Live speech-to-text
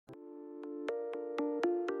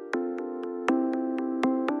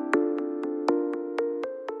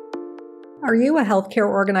Are you a healthcare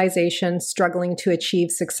organization struggling to achieve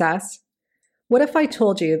success? What if I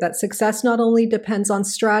told you that success not only depends on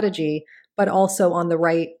strategy, but also on the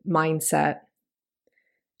right mindset?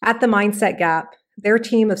 At the Mindset Gap, their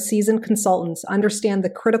team of seasoned consultants understand the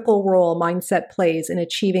critical role mindset plays in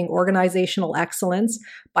achieving organizational excellence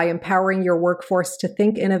by empowering your workforce to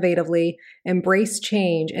think innovatively, embrace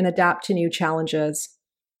change, and adapt to new challenges.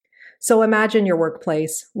 So imagine your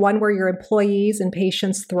workplace, one where your employees and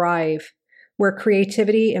patients thrive, where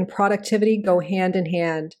creativity and productivity go hand in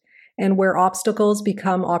hand, and where obstacles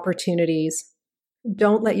become opportunities.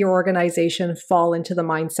 Don't let your organization fall into the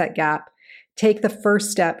mindset gap. Take the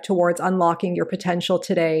first step towards unlocking your potential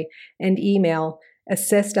today and email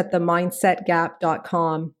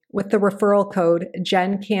assist@themindsetgap.com with the referral code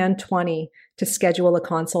GenCan20 to schedule a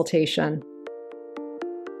consultation.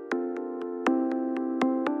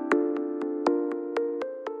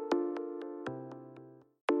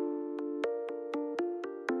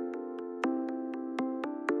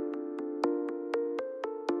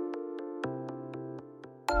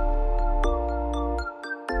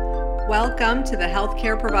 Welcome to the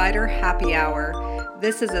Healthcare Provider Happy Hour.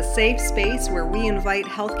 This is a safe space where we invite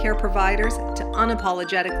healthcare providers to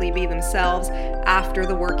unapologetically be themselves after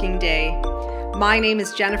the working day. My name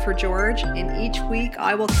is Jennifer George, and each week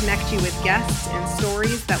I will connect you with guests and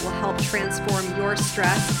stories that will help transform your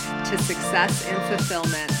stress to success and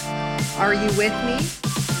fulfillment. Are you with me?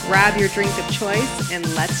 Grab your drink of choice and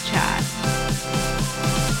let's chat.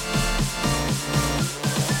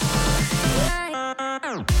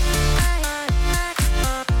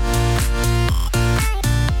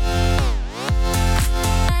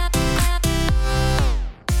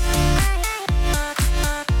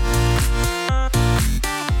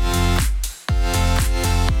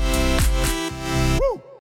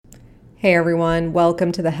 Hey everyone,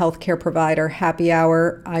 welcome to the Healthcare Provider Happy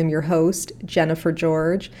Hour. I'm your host, Jennifer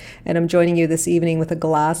George, and I'm joining you this evening with a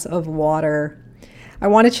glass of water. I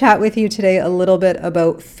want to chat with you today a little bit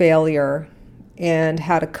about failure and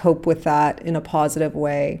how to cope with that in a positive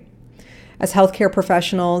way. As healthcare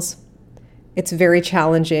professionals, it's very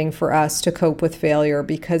challenging for us to cope with failure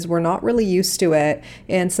because we're not really used to it,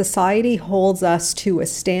 and society holds us to a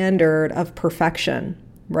standard of perfection.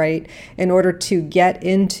 Right? In order to get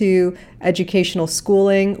into educational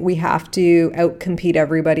schooling, we have to outcompete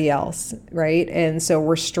everybody else, right? And so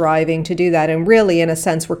we're striving to do that. And really, in a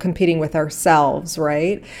sense, we're competing with ourselves,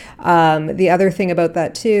 right? The other thing about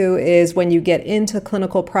that too is when you get into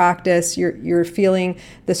clinical practice, you're feeling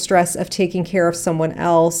the stress of taking care of someone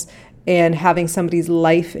else and having somebody's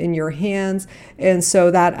life in your hands. And so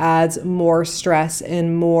that adds more stress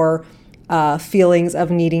and more feelings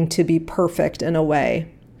of needing to be perfect in a way.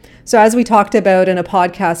 So as we talked about in a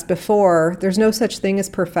podcast before, there's no such thing as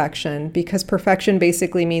perfection because perfection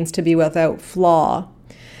basically means to be without flaw.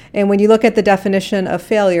 And when you look at the definition of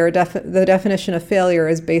failure, the definition of failure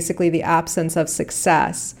is basically the absence of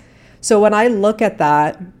success. So when I look at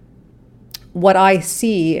that, what I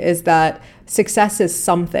see is that success is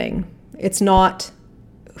something. It's not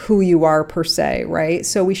who you are per se, right?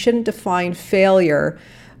 So we shouldn't define failure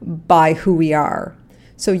by who we are.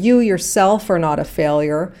 So you yourself are not a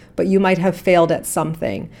failure, but you might have failed at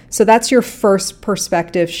something. So that's your first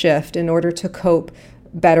perspective shift in order to cope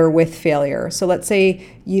better with failure. So let's say,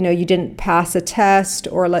 you didn't pass a test,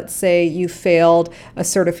 or let's say you failed a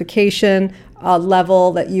certification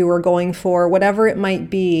level that you were going for, whatever it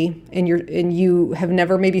might be, and you have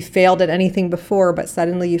never maybe failed at anything before, but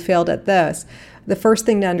suddenly you failed at this. The first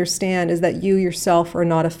thing to understand is that you yourself are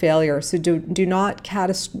not a failure. So do not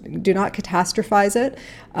catastrophize it.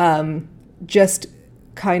 Just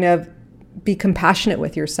kind of be compassionate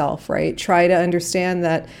with yourself, right? Try to understand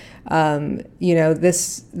that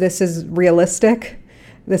this is realistic.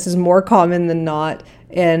 This is more common than not,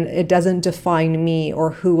 and it doesn't define me or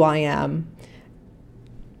who I am.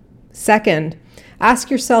 Second, ask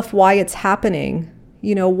yourself why it's happening.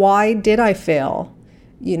 Why did I fail?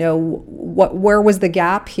 Where was the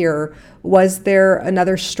gap here? Was there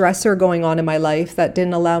another stressor going on in my life that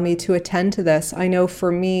didn't allow me to attend to this? I know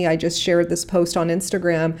for me, I just shared this post on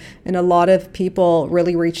Instagram, and a lot of people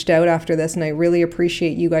really reached out after this, and I really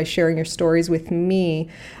appreciate you guys sharing your stories with me.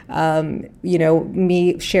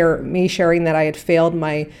 Me sharing that I had failed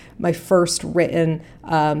my first written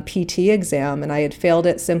PT exam, and I had failed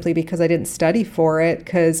it simply because I didn't study for it,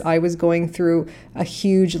 because I was going through a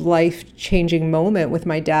huge life-changing moment with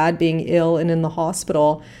my dad being ill and in the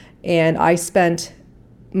hospital. And I spent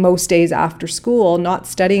most days after school not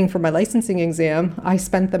studying for my licensing exam. I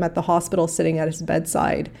spent them at the hospital sitting at his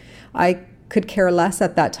bedside. I could care less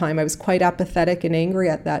at that time. I was quite apathetic and angry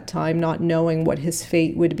at that time, not knowing what his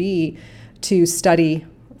fate would be, to study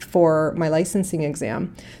for my licensing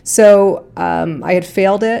exam. So I had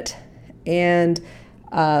failed it, and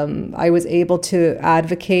I was able to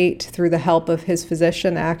advocate through the help of his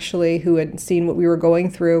physician, actually, who had seen what we were going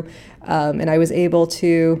through. And I was able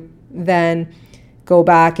to then go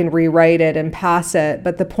back and rewrite it and pass it.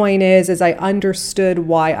 But the point is I understood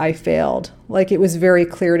why I failed. Like, it was very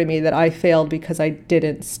clear to me that I failed because I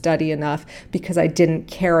didn't study enough, because I didn't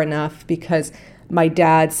care enough, because my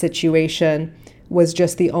dad's situation was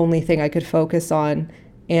just the only thing I could focus on,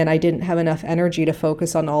 and I didn't have enough energy to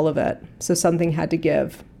focus on all of it. So something had to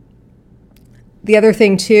give. The other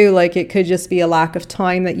thing too, like, it could just be a lack of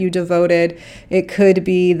time that you devoted. It could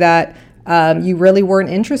be that you really weren't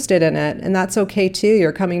interested in it, and that's okay too.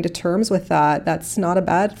 You're coming to terms with that. That's not a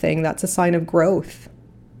bad thing. That's a sign of growth.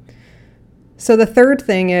 So the third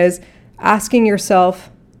thing is asking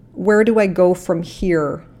yourself, where do I go from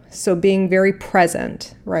here? So being very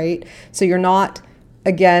present, right? So you're not,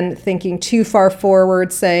 again, thinking too far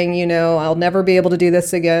forward, saying, I'll never be able to do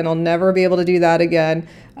this again. I'll never be able to do that again.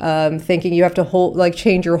 Thinking you have to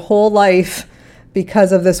change your whole life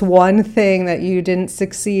because of this one thing that you didn't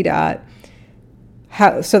succeed at.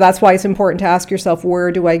 So that's why it's important to ask yourself,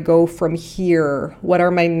 where do I go from here? What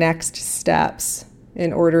are my next steps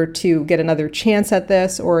in order to get another chance at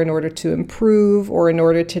this, or in order to improve, or in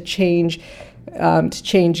order to change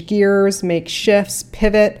gears, make shifts,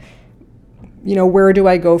 pivot? Where do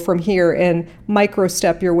I go from here? And micro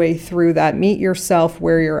step your way through that. Meet yourself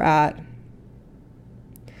where you're at.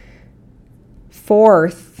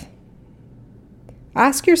 Fourth,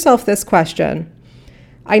 ask yourself this question.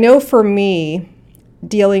 I know for me,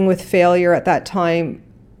 dealing with failure at that time,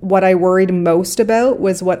 what I worried most about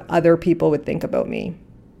was what other people would think about me.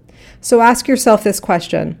 So ask yourself this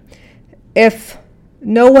question. If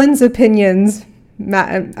no one's opinions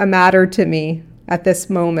matter to me at this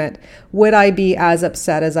moment, would I be as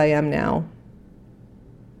upset as I am now?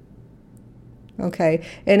 Okay.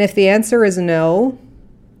 And if the answer is no,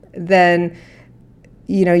 then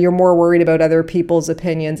you're more worried about other people's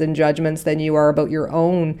opinions and judgments than you are about your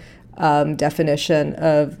own definition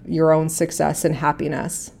of your own success and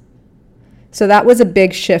happiness. So that was a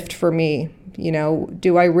big shift for me.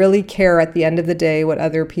 Do I really care at the end of the day what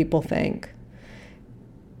other people think?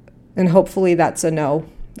 And hopefully that's a no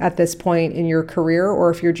at this point in your career, or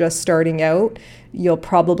if you're just starting out, you'll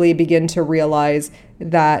probably begin to realize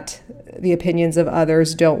that the opinions of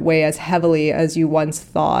others don't weigh as heavily as you once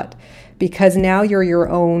thought, because now you're your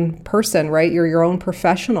own person, right? You're your own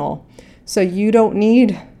professional. So you don't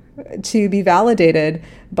need to be validated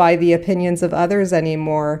by the opinions of others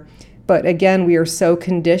anymore. But again, we are so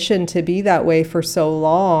conditioned to be that way for so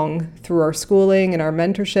long through our schooling and our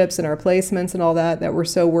mentorships and our placements and all that, that we're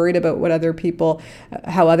so worried about what other people,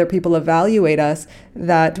 how other people evaluate us,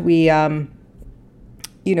 that we, that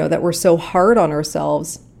we're so hard on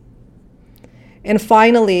ourselves. And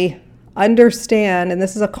finally, understand, and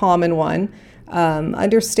this is a common one,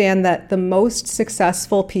 understand that the most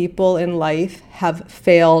successful people in life have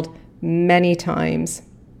failed many times.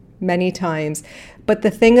 But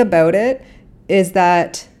the thing about it is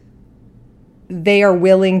that they are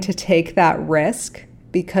willing to take that risk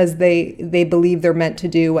because they believe they're meant to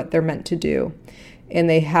do what they're meant to do. And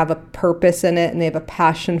they have a purpose in it, and they have a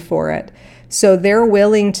passion for it. So they're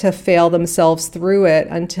willing to fail themselves through it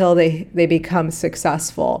until they become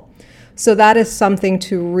successful. So that is something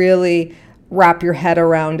to really wrap your head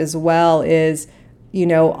around as well, is,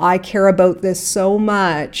 I care about this so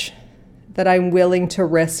much that I'm willing to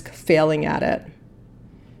risk failing at it.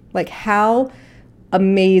 Like, how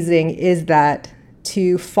amazing is that,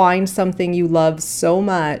 to find something you love so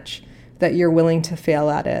much that you're willing to fail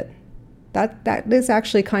at it? That is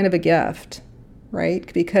actually kind of a gift,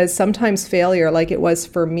 right? Because sometimes failure, like it was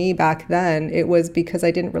for me back then, it was because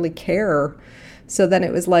I didn't really care. So then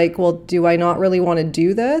it was like, well, do I not really want to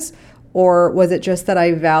do this? Or was it just that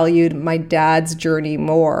I valued my dad's journey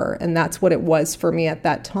more? And that's what it was for me at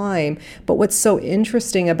that time. But what's so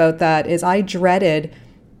interesting about that is I dreaded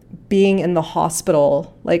being in the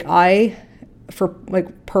hospital.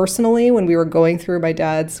 Personally, when we were going through my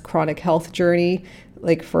dad's chronic health journey,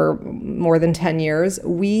 for more than 10 years,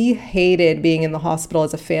 we hated being in the hospital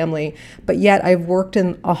as a family. But yet I've worked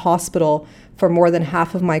in a hospital for more than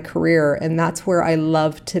half of my career, and that's where I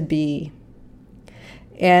love to be.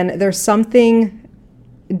 And there's something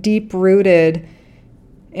deep-rooted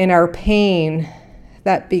in our pain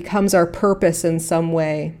that becomes our purpose in some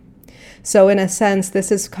way. So in a sense,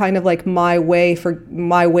 this is kind of like my way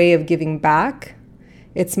of giving back.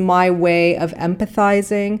 It's my way of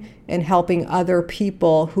empathizing and helping other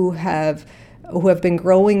people who have who have been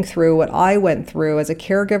growing through what I went through as a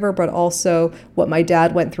caregiver, but also what my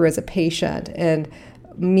dad went through as a patient, and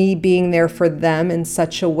me being there for them in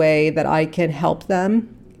such a way that I can help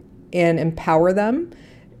them and empower them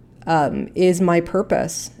is my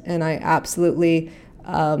purpose. And I absolutely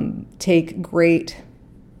take great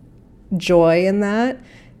joy in that,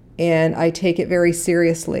 and I take it very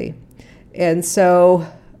seriously. And so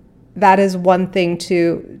that is one thing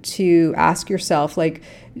to ask yourself, like,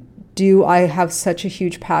 do I have such a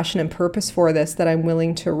huge passion and purpose for this that I'm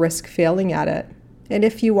willing to risk failing at it? And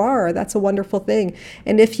if you are, that's a wonderful thing.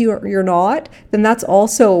 And if you're not, then that's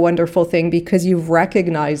also a wonderful thing, because you've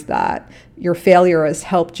recognized that your failure has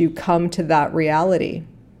helped you come to that reality.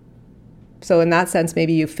 So in that sense,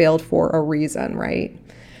 maybe you failed for a reason, right?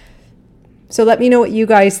 So let me know what you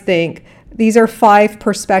guys think. These are 5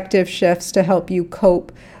 perspective shifts to help you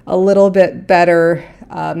cope a little bit better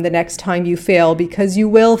the next time you fail, because you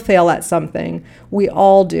will fail at something. We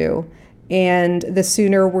all do. And the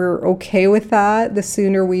sooner we're okay with that, the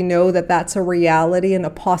sooner we know that that's a reality and a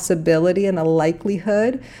possibility and a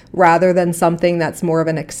likelihood, rather than something that's more of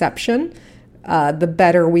an exception, the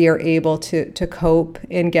better we are able to cope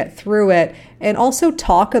and get through it, and also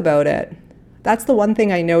talk about it. That's the one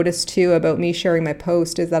thing I noticed too about me sharing my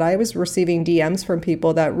post, is that I was receiving DMs from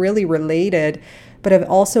people that really related, but have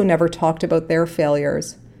also never talked about their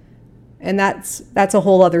failures. And that's a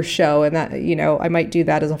whole other show, and that, I might do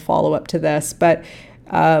that as a follow-up to this. But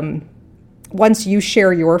once you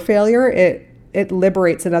share your failure, it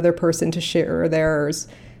liberates another person to share theirs.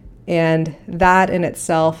 And that in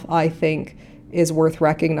itself, I think, is worth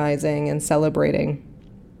recognizing and celebrating.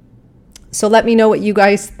 So let me know what you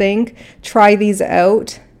guys think. Try these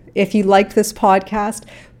out. If you liked this podcast,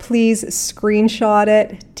 please screenshot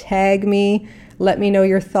it, tag me, let me know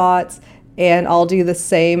your thoughts, and I'll do the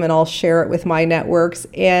same, and I'll share it with my networks.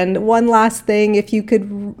 And one last thing, if you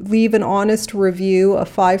could leave an honest review, a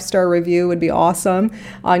 5-star review would be awesome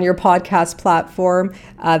on your podcast platform.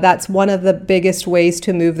 That's one of the biggest ways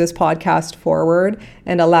to move this podcast forward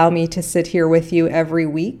and allow me to sit here with you every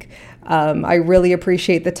week. I really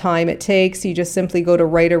appreciate the time it takes. You just simply go to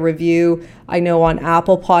write a review, I know, on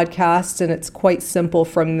Apple Podcasts, and it's quite simple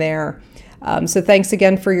from there. So thanks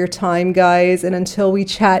again for your time, guys. And until we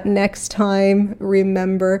chat next time,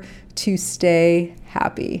 remember to stay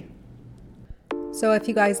happy. So if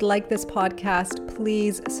you guys like this podcast,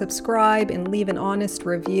 please subscribe and leave an honest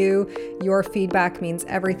review. Your feedback means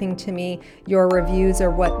everything to me. Your reviews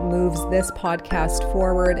are what moves this podcast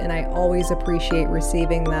forward, and I always appreciate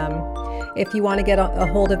receiving them. If you want to get a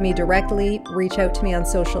hold of me directly, reach out to me on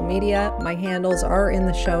social media. My handles are in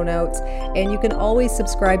the show notes, and you can always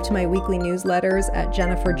subscribe to my weekly newsletters at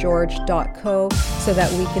jennifergeorge.co so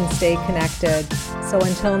that we can stay connected. So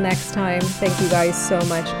until next time, thank you guys so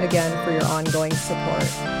much again for your ongoing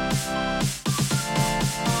support.